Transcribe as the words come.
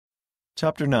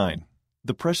Chapter 9.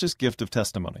 The Precious Gift of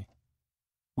Testimony.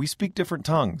 We speak different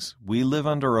tongues. We live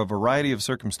under a variety of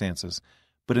circumstances,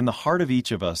 but in the heart of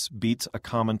each of us beats a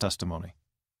common testimony.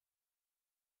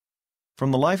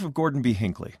 From the life of Gordon B.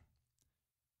 Hinckley.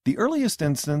 The earliest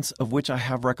instance of which I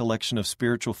have recollection of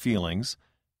spiritual feelings,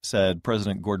 said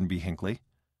President Gordon B. Hinckley,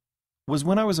 was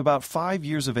when I was about 5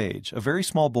 years of age, a very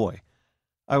small boy.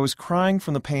 I was crying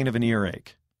from the pain of an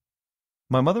earache.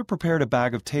 My mother prepared a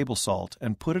bag of table salt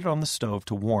and put it on the stove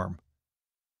to warm.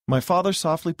 My father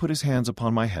softly put his hands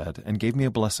upon my head and gave me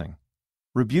a blessing,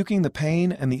 rebuking the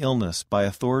pain and the illness by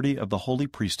authority of the holy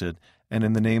priesthood and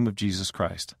in the name of Jesus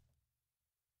Christ.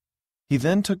 He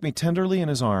then took me tenderly in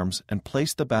his arms and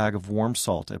placed the bag of warm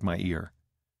salt at my ear.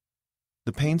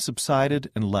 The pain subsided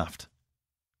and left.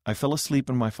 I fell asleep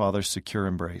in my father's secure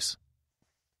embrace.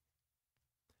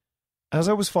 As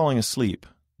I was falling asleep,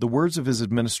 the words of his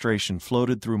administration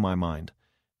floated through my mind.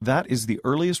 That is the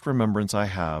earliest remembrance I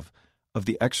have of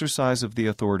the exercise of the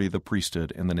authority of the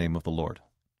priesthood in the name of the Lord.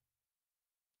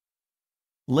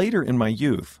 Later in my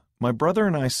youth, my brother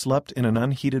and I slept in an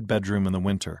unheated bedroom in the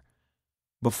winter.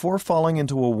 Before falling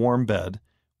into a warm bed,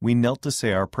 we knelt to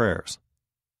say our prayers.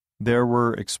 There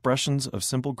were expressions of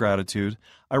simple gratitude.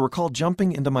 I recall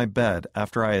jumping into my bed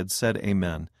after I had said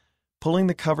amen, pulling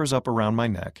the covers up around my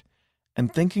neck,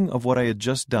 and thinking of what I had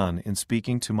just done in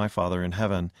speaking to my Father in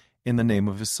heaven in the name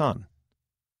of His Son.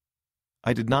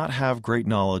 I did not have great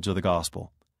knowledge of the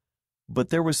gospel, but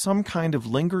there was some kind of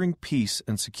lingering peace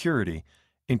and security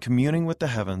in communing with the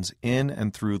heavens in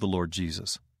and through the Lord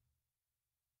Jesus.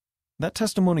 That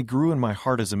testimony grew in my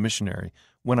heart as a missionary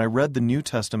when I read the New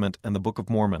Testament and the Book of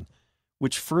Mormon,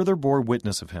 which further bore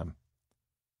witness of Him.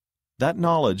 That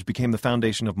knowledge became the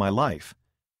foundation of my life,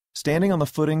 standing on the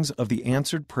footings of the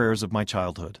answered prayers of my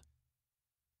childhood.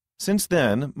 Since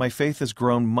then, my faith has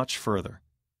grown much further.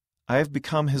 I have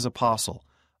become His apostle,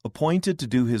 appointed to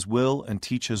do His will and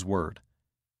teach His word.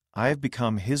 I have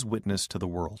become His witness to the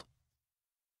world.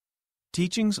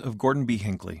 Teachings of Gordon B.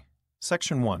 Hinckley,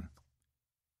 Section 1.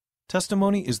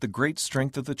 Testimony is the great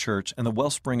strength of the church and the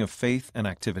wellspring of faith and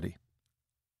activity.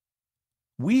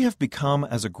 We have become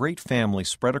as a great family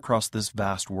spread across this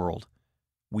vast world.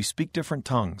 We speak different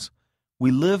tongues. We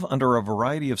live under a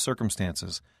variety of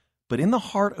circumstances, but in the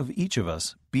heart of each of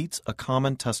us beats a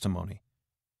common testimony.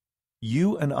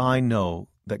 You and I know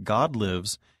that God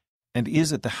lives and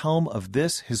is at the helm of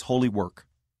this His holy work.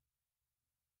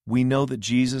 We know that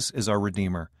Jesus is our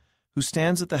Redeemer, who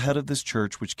stands at the head of this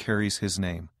church which carries His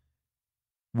name.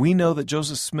 We know that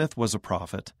Joseph Smith was a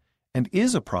prophet, and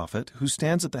is a prophet who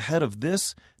stands at the head of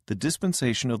this, the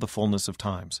dispensation of the fullness of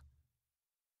times.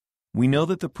 We know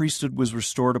that the priesthood was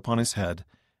restored upon his head,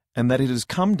 and that it has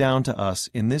come down to us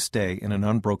in this day in an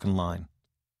unbroken line.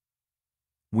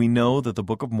 We know that the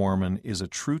Book of Mormon is a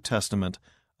true testament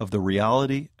of the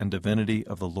reality and divinity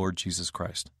of the Lord Jesus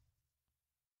Christ.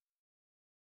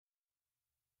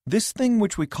 This thing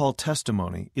which we call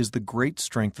testimony is the great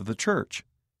strength of the church.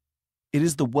 It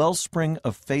is the wellspring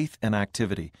of faith and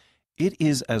activity. It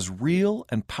is as real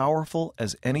and powerful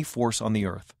as any force on the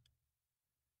earth.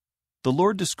 The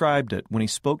Lord described it when He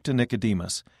spoke to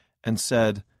Nicodemus and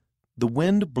said, "The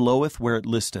wind bloweth where it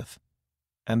listeth,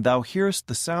 and thou hearest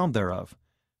the sound thereof,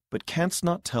 but canst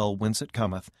not tell whence it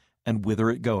cometh, and whither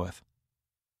it goeth.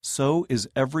 So is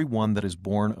every one that is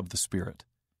born of the Spirit."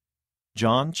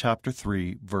 John chapter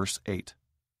 3, verse 8.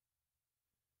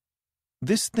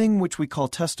 This thing which we call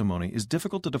testimony is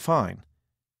difficult to define,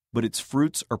 but its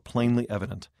fruits are plainly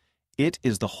evident. It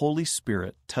is the Holy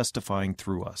Spirit testifying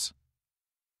through us.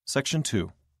 Section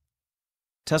 2.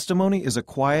 Testimony is a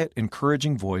quiet,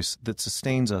 encouraging voice that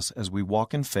sustains us as we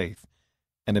walk in faith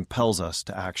and impels us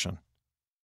to action.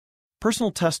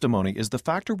 Personal testimony is the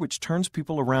factor which turns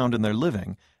people around in their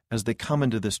living as they come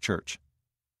into this church.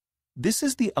 This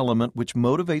is the element which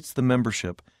motivates the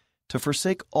membership to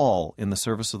forsake all in the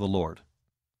service of the Lord.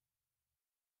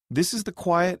 This is the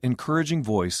quiet, encouraging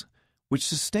voice which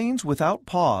sustains without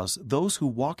pause those who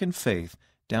walk in faith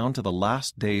down to the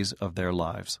last days of their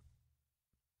lives.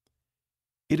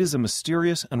 It is a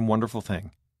mysterious and wonderful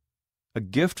thing, a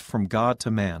gift from God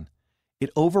to man. It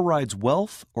overrides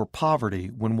wealth or poverty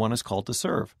when one is called to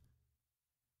serve.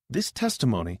 This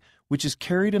testimony, which is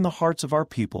carried in the hearts of our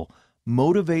people,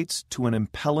 motivates to an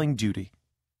impelling duty.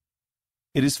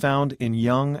 It is found in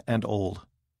young and old.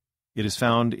 It is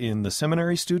found in the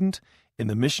seminary student, in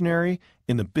the missionary,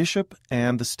 in the bishop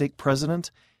and the stake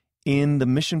president, in the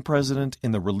mission president,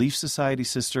 in the Relief Society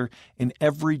sister, in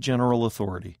every general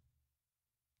authority.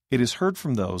 It is heard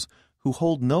from those who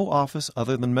hold no office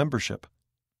other than membership.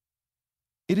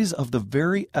 It is of the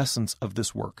very essence of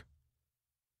this work.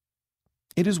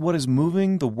 It is what is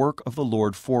moving the work of the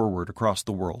Lord forward across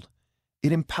the world.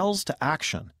 It impels to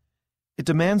action. It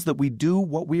demands that we do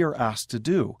what we are asked to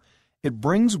do. It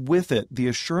brings with it the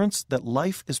assurance that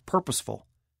life is purposeful,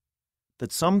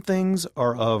 that some things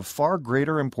are of far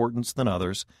greater importance than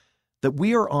others, that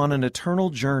we are on an eternal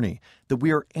journey, that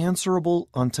we are answerable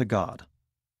unto God.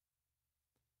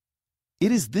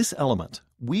 It is this element,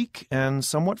 weak and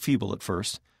somewhat feeble at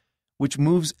first, which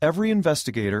moves every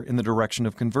investigator in the direction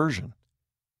of conversion.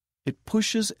 It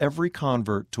pushes every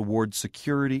convert toward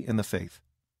security in the faith.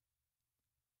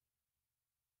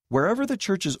 Wherever the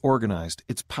church is organized,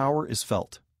 its power is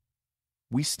felt.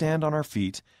 We stand on our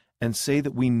feet and say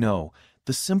that we know.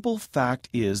 The simple fact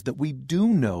is that we do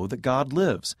know that God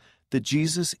lives, that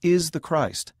Jesus is the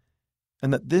Christ,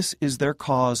 and that this is their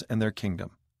cause and their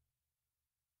kingdom.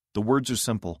 The words are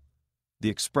simple. The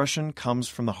expression comes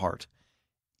from the heart.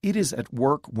 It is at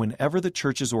work whenever the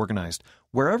church is organized,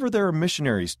 wherever there are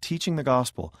missionaries teaching the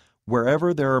gospel,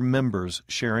 wherever there are members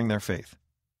sharing their faith.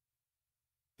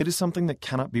 It is something that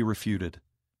cannot be refuted.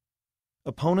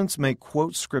 Opponents may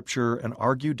quote Scripture and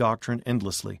argue doctrine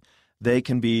endlessly. They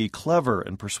can be clever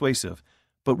and persuasive,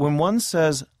 but when one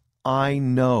says, "I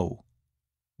know,"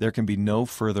 there can be no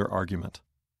further argument.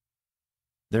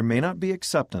 There may not be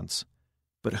acceptance,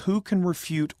 but who can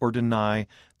refute or deny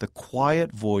the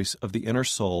quiet voice of the inner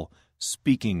soul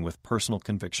speaking with personal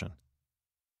conviction?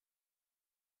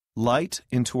 Light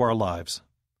into our lives.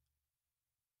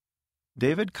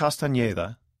 David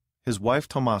Castañeda, his wife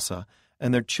Tomasa,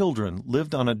 and their children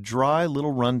lived on a dry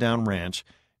little rundown ranch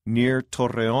near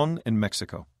Torreón in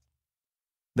Mexico.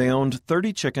 They owned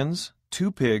 30 chickens,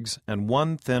 2 pigs, and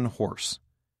 1 thin horse.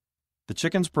 The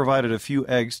chickens provided a few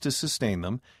eggs to sustain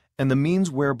them and the means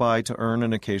whereby to earn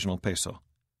an occasional peso.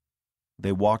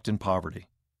 They walked in poverty.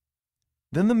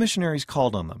 Then the missionaries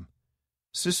called on them.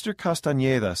 Sister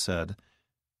Castañeda said,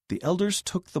 "The elders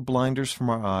took the blinders from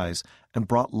our eyes and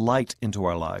brought light into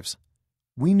our lives.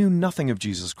 We knew nothing of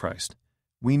Jesus Christ.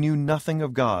 We knew nothing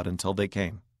of God until they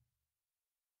came."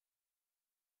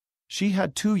 She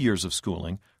had 2 years of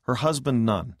schooling, her husband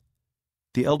none.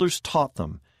 The elders taught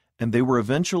them, and they were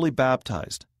eventually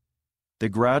baptized. They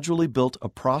gradually built a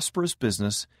prosperous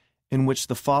business in which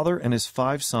the father and his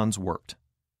 5 sons worked.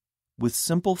 With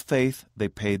simple faith, they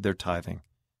paid their tithing.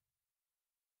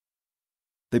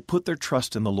 They put their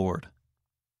trust in the Lord.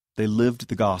 They lived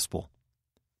the gospel.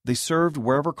 They served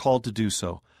wherever called to do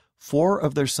so. 4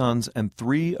 of their sons and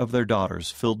 3 of their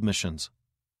daughters filled missions.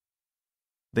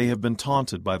 They have been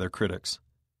taunted by their critics.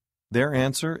 Their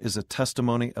answer is a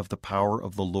testimony of the power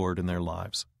of the Lord in their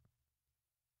lives.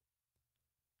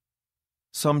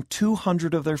 Some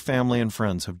 200 of their family and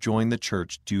friends have joined the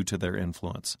church due to their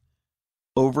influence.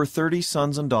 Over 30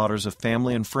 sons and daughters of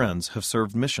family and friends have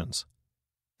served missions.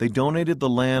 They donated the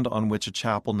land on which a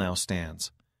chapel now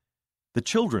stands. The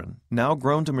children, now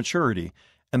grown to maturity,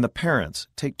 and the parents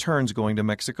take turns going to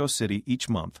Mexico City each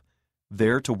month,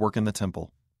 there to work in the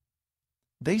temple.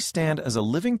 They stand as a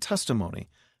living testimony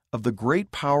of the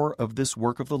great power of this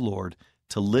work of the Lord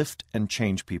to lift and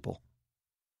change people.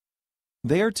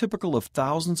 They are typical of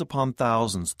thousands upon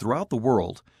thousands throughout the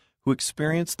world who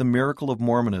experience the miracle of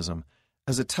Mormonism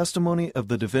as a testimony of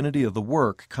the divinity of the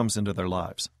work comes into their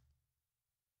lives.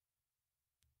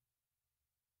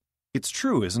 It's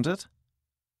true, isn't it?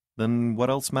 Then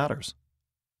what else matters?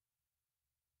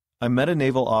 I met a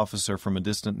naval officer from a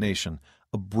distant nation,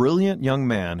 a brilliant young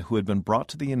man who had been brought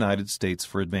to the United States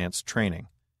for advanced training.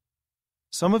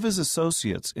 Some of his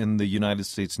associates in the United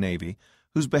States Navy,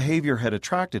 whose behavior had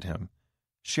attracted him,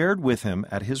 shared with him,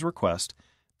 at his request,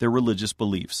 their religious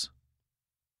beliefs.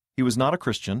 He was not a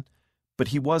Christian, but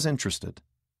he was interested.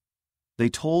 They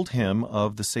told him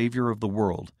of the Savior of the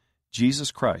world,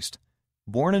 Jesus Christ,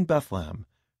 born in Bethlehem,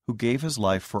 who gave his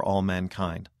life for all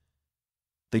mankind.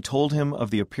 They told him of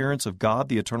the appearance of God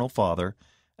the Eternal Father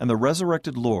and the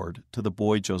resurrected Lord to the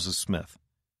boy Joseph Smith.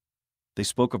 They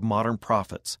spoke of modern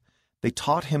prophets. They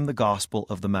taught him the gospel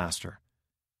of the Master.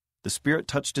 The Spirit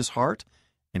touched his heart,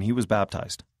 and he was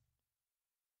baptized.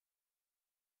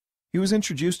 He was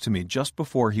introduced to me just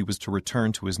before he was to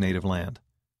return to his native land.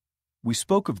 We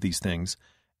spoke of these things,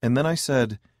 and then I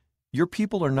said, "Your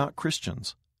people are not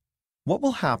Christians. What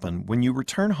will happen when you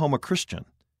return home a Christian,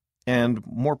 and,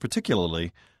 more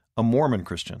particularly, a Mormon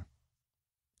Christian?"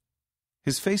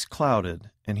 His face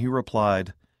clouded, and he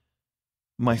replied,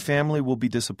 "My family will be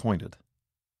disappointed.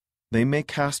 They may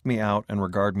cast me out and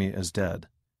regard me as dead.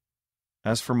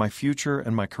 As for my future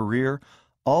and my career,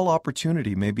 all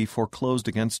opportunity may be foreclosed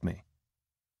against me."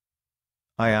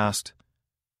 I asked,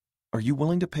 "Are you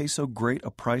willing to pay so great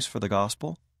a price for the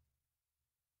gospel?"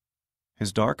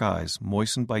 His dark eyes,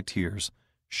 moistened by tears,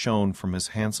 shone from his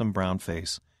handsome brown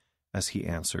face as he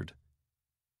answered,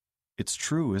 "It's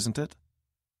true, isn't it?"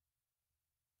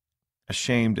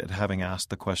 Ashamed at having asked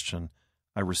the question,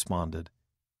 I responded,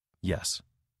 "Yes,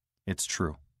 it's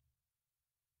true."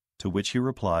 To which he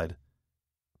replied,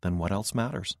 "Then what else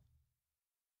matters?"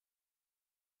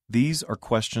 These are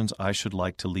questions I should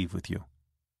like to leave with you.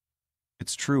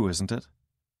 It's true, isn't it?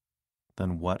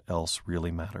 Then what else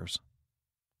really matters?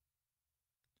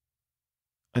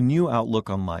 A new outlook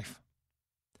on life.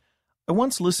 I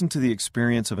once listened to the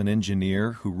experience of an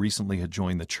engineer who recently had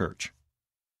joined the church.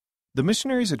 The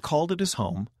missionaries had called at his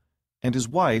home, and his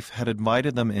wife had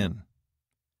invited them in.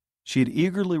 She had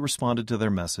eagerly responded to their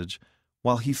message,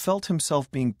 while he felt himself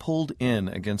being pulled in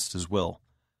against his will.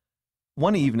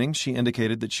 One evening she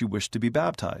indicated that she wished to be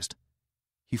baptized.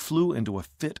 He flew into a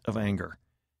fit of anger.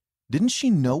 Didn't she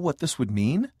know what this would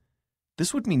mean?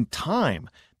 This would mean time.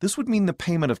 This would mean the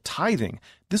payment of tithing.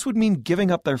 This would mean giving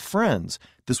up their friends.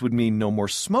 This would mean no more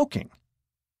smoking.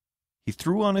 He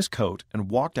threw on his coat and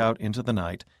walked out into the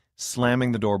night,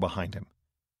 slamming the door behind him.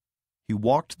 He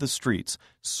walked the streets,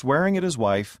 swearing at his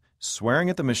wife, swearing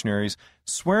at the missionaries,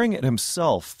 swearing at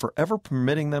himself for ever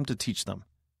permitting them to teach them.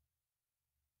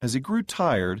 As he grew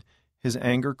tired, his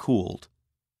anger cooled,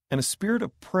 and a spirit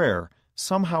of prayer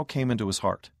somehow came into his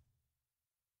heart.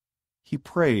 He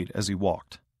prayed as he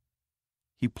walked.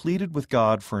 He pleaded with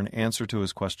God for an answer to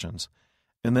his questions,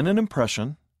 and then an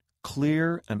impression,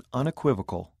 clear and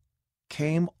unequivocal,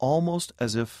 came almost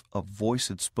as if a voice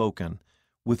had spoken,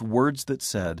 with words that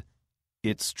said,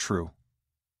 "It's true."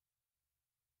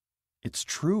 "It's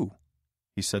true,"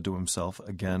 he said to himself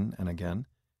again and again.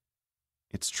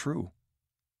 "It's true."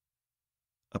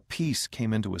 A peace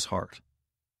came into his heart.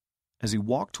 As he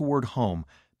walked toward home,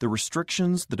 the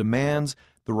restrictions, the demands,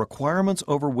 the requirements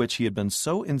over which he had been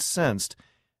so incensed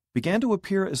began to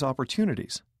appear as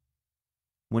opportunities.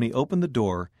 When he opened the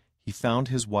door, he found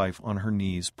his wife on her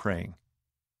knees praying.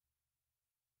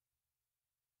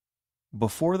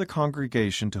 Before the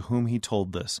congregation to whom he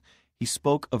told this, he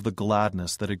spoke of the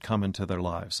gladness that had come into their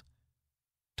lives.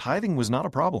 Tithing was not a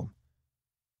problem.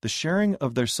 The sharing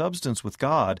of their substance with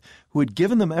God, who had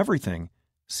given them everything,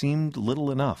 seemed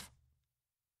little enough.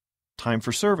 Time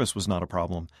for service was not a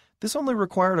problem. This only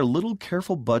required a little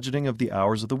careful budgeting of the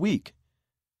hours of the week.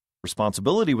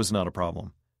 Responsibility was not a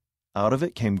problem. Out of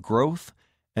it came growth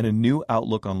and a new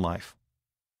outlook on life.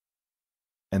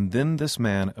 And then this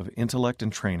man of intellect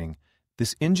and training,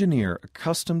 this engineer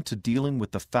accustomed to dealing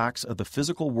with the facts of the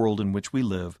physical world in which we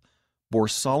live, bore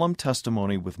solemn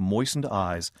testimony with moistened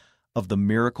eyes of the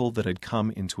miracle that had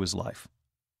come into his life.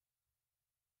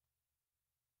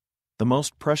 The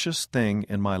most precious thing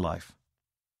in my life.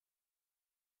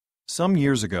 Some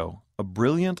years ago, a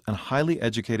brilliant and highly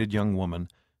educated young woman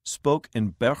spoke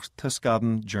in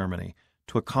Berchtesgaden, Germany,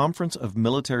 to a conference of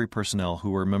military personnel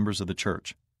who were members of the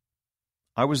church.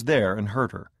 I was there and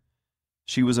heard her.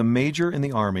 She was a major in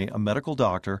the army, a medical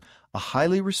doctor, a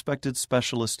highly respected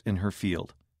specialist in her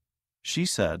field. She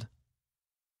said,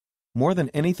 "More than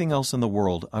anything else in the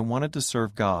world, I wanted to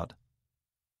serve God.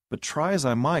 But try as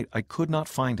I might, I could not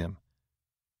find Him.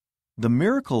 The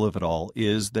miracle of it all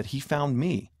is that He found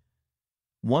me.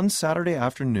 One Saturday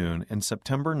afternoon in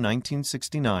September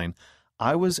 1969,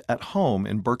 I was at home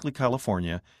in Berkeley,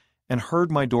 California, and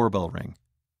heard my doorbell ring.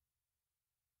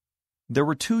 There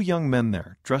were two young men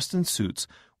there, dressed in suits,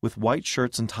 with white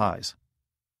shirts and ties.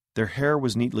 Their hair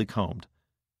was neatly combed.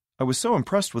 I was so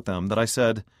impressed with them that I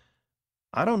said,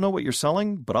 'I don't know what you're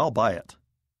selling, but I'll buy it.'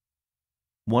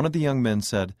 One of the young men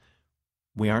said,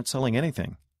 'We aren't selling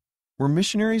anything. We're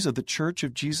missionaries of the Church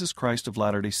of Jesus Christ of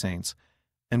Latter-day Saints,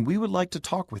 and we would like to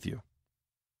talk with you.'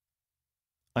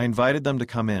 I invited them to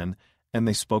come in, and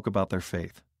they spoke about their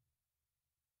faith.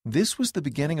 This was the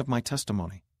beginning of my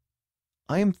testimony.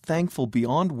 I am thankful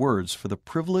beyond words for the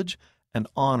privilege and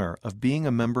honor of being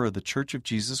a member of the Church of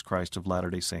Jesus Christ of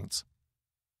Latter-day Saints.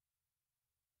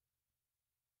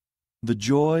 The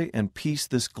joy and peace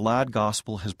this glad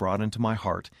gospel has brought into my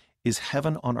heart is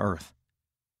heaven on earth.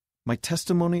 My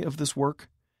testimony of this work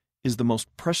is the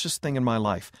most precious thing in my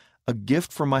life, a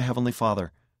gift from my Heavenly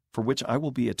Father, for which I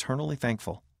will be eternally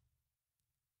thankful.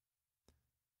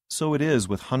 So it is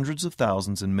with hundreds of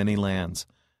thousands in many lands,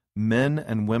 men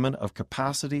and women of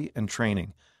capacity and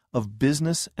training, of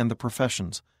business and the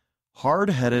professions,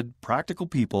 hard-headed, practical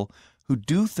people who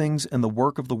do things in the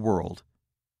work of the world,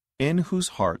 in whose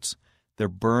hearts there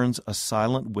burns a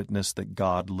silent witness that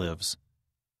God lives,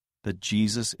 that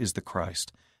Jesus is the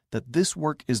Christ, that this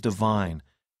work is divine,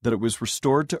 that it was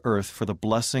restored to earth for the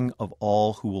blessing of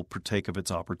all who will partake of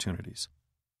its opportunities.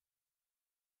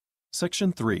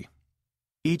 Section 3.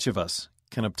 Each of us,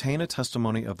 can obtain a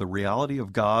testimony of the reality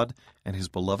of God and His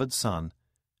beloved Son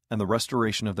and the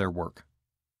restoration of their work.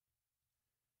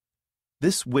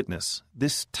 This witness,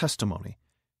 this testimony,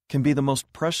 can be the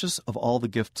most precious of all the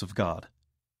gifts of God.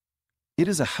 It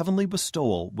is a heavenly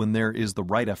bestowal when there is the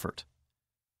right effort.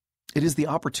 It is the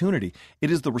opportunity, it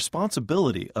is the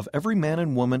responsibility of every man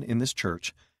and woman in this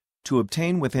church to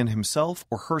obtain within himself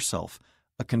or herself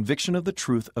a conviction of the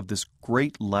truth of this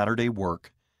great latter-day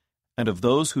work and of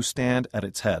those who stand at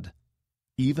its head,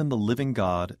 even the living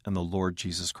God and the Lord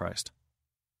Jesus Christ.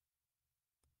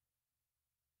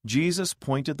 Jesus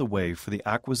pointed the way for the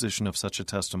acquisition of such a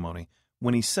testimony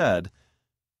when He said,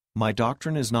 "My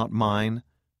doctrine is not mine,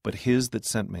 but His that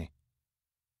sent me.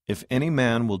 If any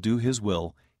man will do His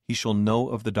will, he shall know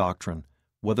of the doctrine,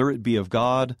 whether it be of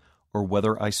God or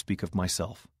whether I speak of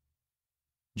myself."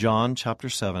 John chapter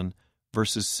 7,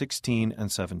 verses 16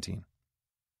 and 17.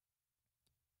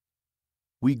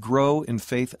 We grow in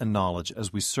faith and knowledge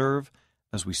as we serve,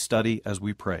 as we study, as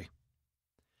we pray.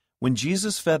 When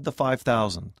Jesus fed the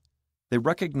 5,000, they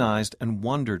recognized and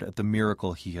wondered at the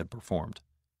miracle He had performed.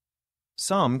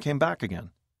 Some came back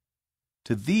again.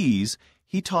 To these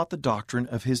He taught the doctrine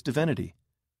of His divinity,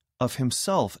 of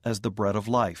Himself as the bread of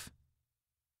life.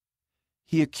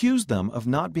 He accused them of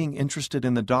not being interested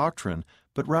in the doctrine,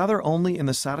 but rather only in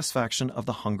the satisfaction of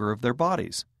the hunger of their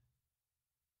bodies.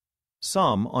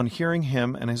 Some, on hearing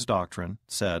Him and His doctrine,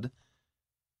 said,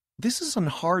 "This is an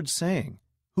hard saying.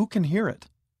 Who can hear it?"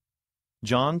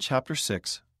 John chapter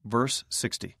 6, verse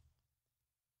 60.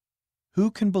 Who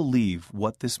can believe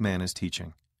what this man is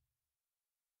teaching?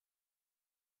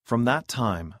 From that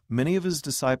time, many of His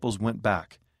disciples went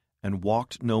back and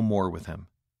walked no more with Him.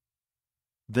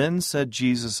 Then said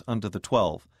Jesus unto the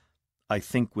 12, I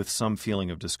think with some feeling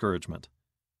of discouragement,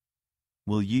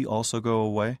 Will ye also go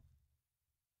away?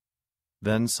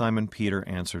 Then Simon Peter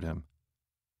answered Him,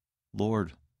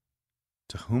 Lord,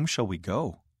 to whom shall we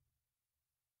go?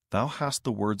 Thou hast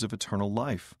the words of eternal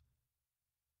life.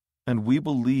 And we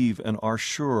believe and are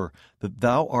sure that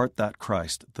Thou art that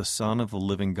Christ, the Son of the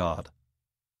living God.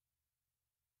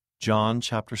 John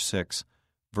chapter 6,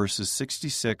 verses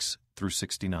 66 through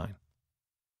 69.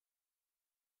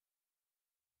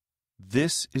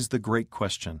 This is the great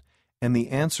question, and the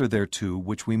answer thereto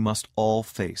which we must all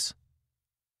face.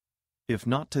 If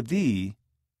not to Thee,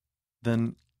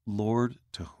 then, Lord,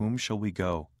 to whom shall we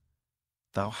go?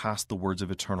 Thou hast the words of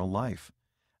eternal life,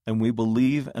 and we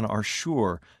believe and are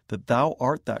sure that Thou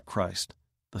art that Christ,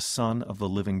 the Son of the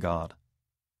living God.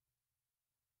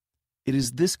 It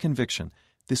is this conviction,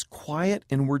 this quiet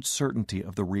inward certainty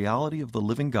of the reality of the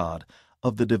living God,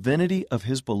 of the divinity of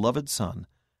His beloved Son,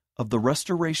 of the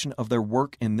restoration of their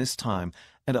work in this time,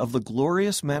 and of the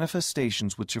glorious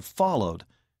manifestations which have followed,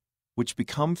 which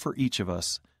become for each of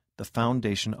us the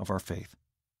foundation of our faith.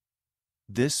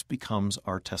 This becomes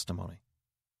our testimony.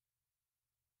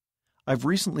 I've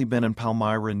recently been in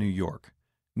Palmyra, New York,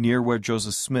 near where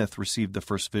Joseph Smith received the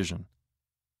first vision.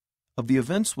 Of the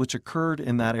events which occurred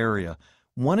in that area,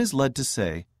 one is led to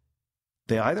say,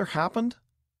 they either happened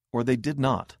or they did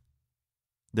not.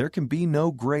 There can be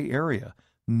no gray area,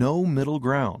 no middle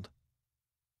ground.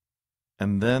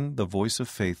 And then the voice of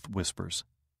faith whispers,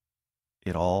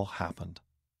 it all happened.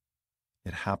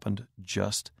 It happened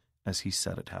just as He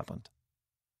said it happened.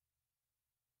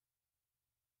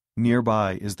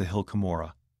 Nearby is the hill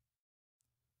Cumorah.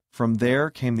 From there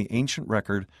came the ancient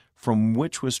record from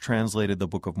which was translated the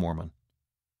Book of Mormon.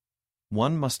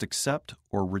 One must accept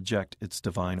or reject its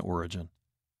divine origin.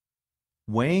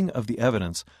 Weighing of the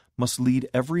evidence must lead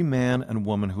every man and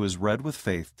woman who is read with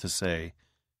faith to say,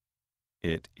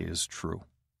 it is true.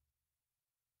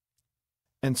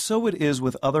 And so it is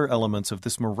with other elements of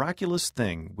this miraculous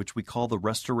thing which we call the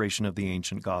restoration of the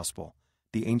ancient gospel,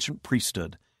 the ancient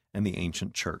priesthood, and the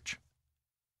ancient church.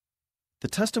 The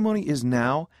testimony is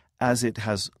now as it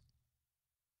has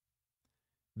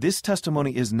This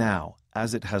testimony is now,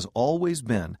 as it has always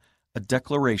been, a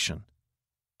declaration,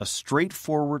 a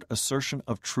straightforward assertion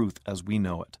of truth as we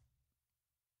know it.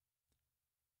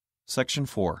 Section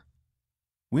 4.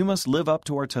 We must live up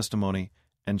to our testimony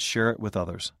and share it with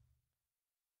others.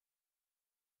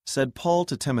 Said Paul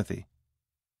to Timothy,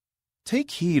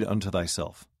 Take heed unto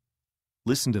thyself.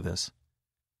 Listen to this.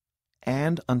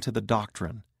 And unto the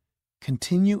doctrine.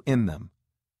 Continue in them.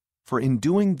 For in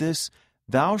doing this,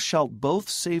 thou shalt both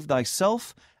save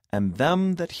thyself and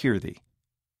them that hear thee.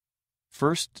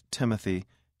 1 Timothy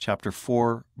chapter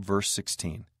 4, verse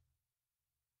 16.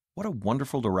 What a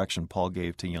wonderful direction Paul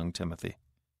gave to young Timothy.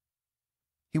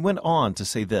 He went on to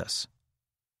say this,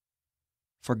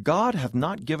 For God hath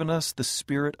not given us the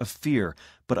spirit of fear,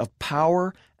 but of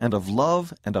power and of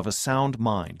love and of a sound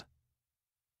mind.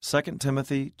 2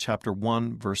 Timothy chapter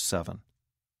 1, verse 7.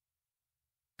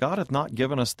 God hath not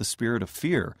given us the spirit of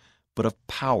fear, but of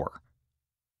power,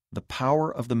 the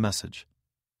power of the message,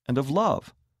 and of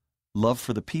love, love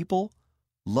for the people,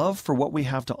 love for what we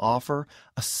have to offer,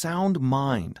 a sound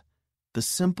mind, the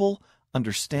simple,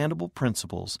 understandable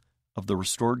principles of the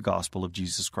restored gospel of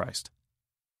Jesus Christ.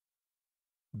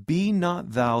 Be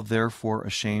not thou therefore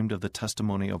ashamed of the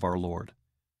testimony of our Lord.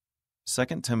 2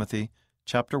 Timothy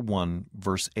chapter 1,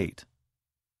 verse 8.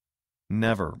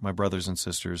 Never, my brothers and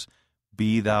sisters,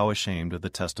 be thou ashamed of the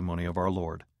testimony of our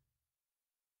Lord.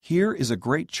 Here is a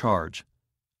great charge,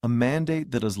 a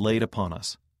mandate that is laid upon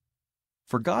us.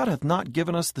 For God hath not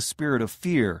given us the spirit of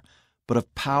fear, but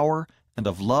of power and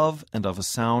of love and of a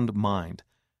sound mind.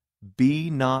 Be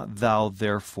not thou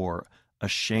therefore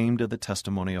ashamed of the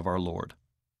testimony of our Lord.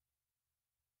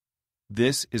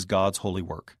 This is God's holy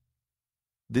work.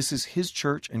 This is His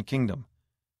church and kingdom.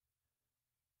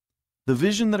 The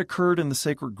vision that occurred in the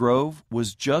sacred grove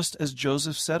was just as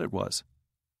Joseph said it was.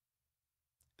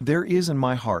 There is in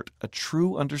my heart a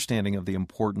true understanding of the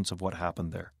importance of what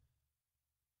happened there.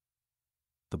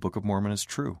 The Book of Mormon is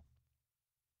true.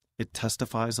 It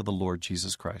testifies of the Lord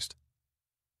Jesus Christ.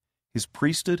 His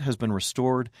priesthood has been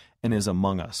restored and is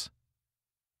among us.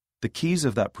 The keys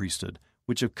of that priesthood,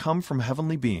 which have come from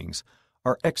heavenly beings,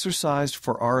 are exercised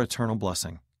for our eternal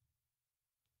blessing.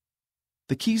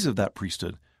 The keys of that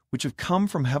priesthood, which have come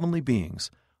from heavenly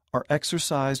beings, are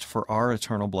exercised for our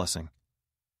eternal blessing.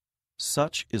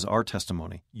 Such is our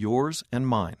testimony, yours and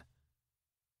mine.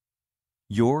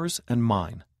 Yours and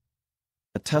mine.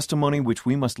 A testimony which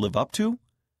we must live up to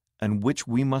and which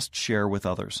we must share with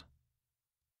others.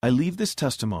 I leave this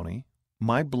testimony,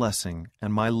 my blessing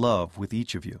and my love with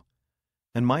each of you,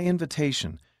 and my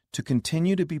invitation to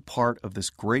continue to be part of this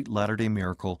great Latter-day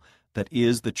miracle that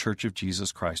is the Church of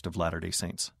Jesus Christ of Latter-day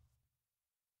Saints.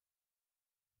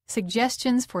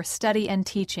 Suggestions for study and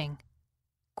teaching.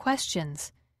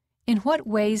 Questions. In what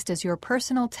ways does your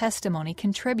personal testimony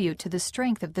contribute to the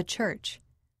strength of the Church?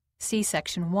 See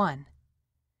Section 1.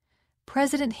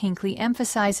 President Hinckley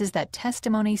emphasizes that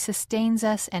testimony sustains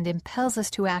us and impels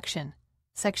us to action.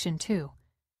 Section 2.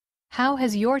 How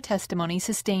has your testimony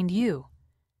sustained you?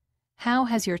 How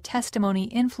has your testimony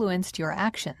influenced your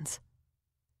actions?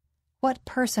 What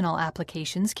personal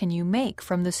applications can you make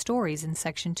from the stories in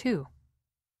Section 2?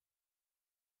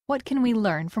 What can we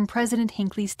learn from President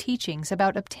Hinckley's teachings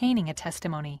about obtaining a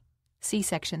testimony? See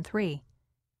Section 3.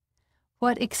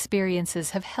 What experiences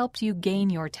have helped you gain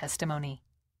your testimony?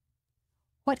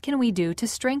 What can we do to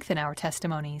strengthen our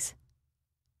testimonies?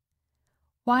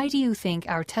 Why do you think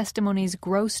our testimonies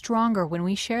grow stronger when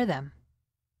we share them?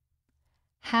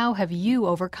 How have you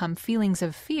overcome feelings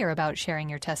of fear about sharing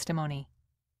your testimony?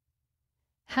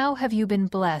 How have you been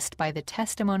blessed by the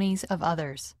testimonies of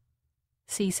others?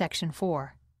 See Section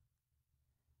 4.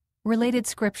 Related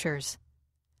scriptures.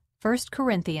 1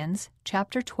 Corinthians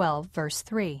chapter 12, verse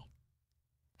 3.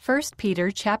 1 Peter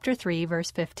chapter 3,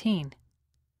 verse 15.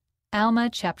 Alma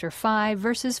chapter 5,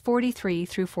 verses 43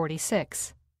 through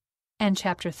 46. And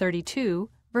chapter 32,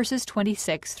 verses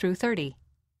 26 through 30.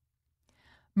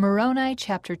 Moroni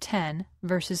chapter 10,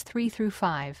 verses 3 through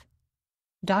 5.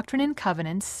 Doctrine and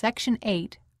Covenants, section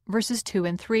 8, verses 2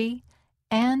 and 3,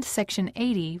 and section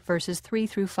 80, verses 3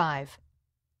 through 5.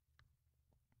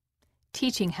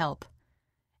 Teaching help.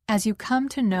 As you come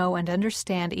to know and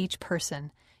understand each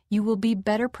person, you will be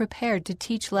better prepared to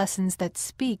teach lessons that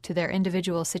speak to their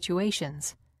individual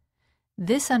situations.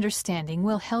 This understanding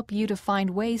will help you to find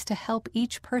ways to help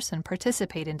each person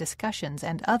participate in discussions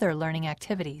and other learning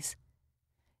activities.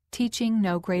 Teaching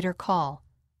No Greater Call,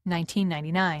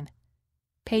 1999,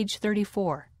 page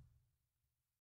 34.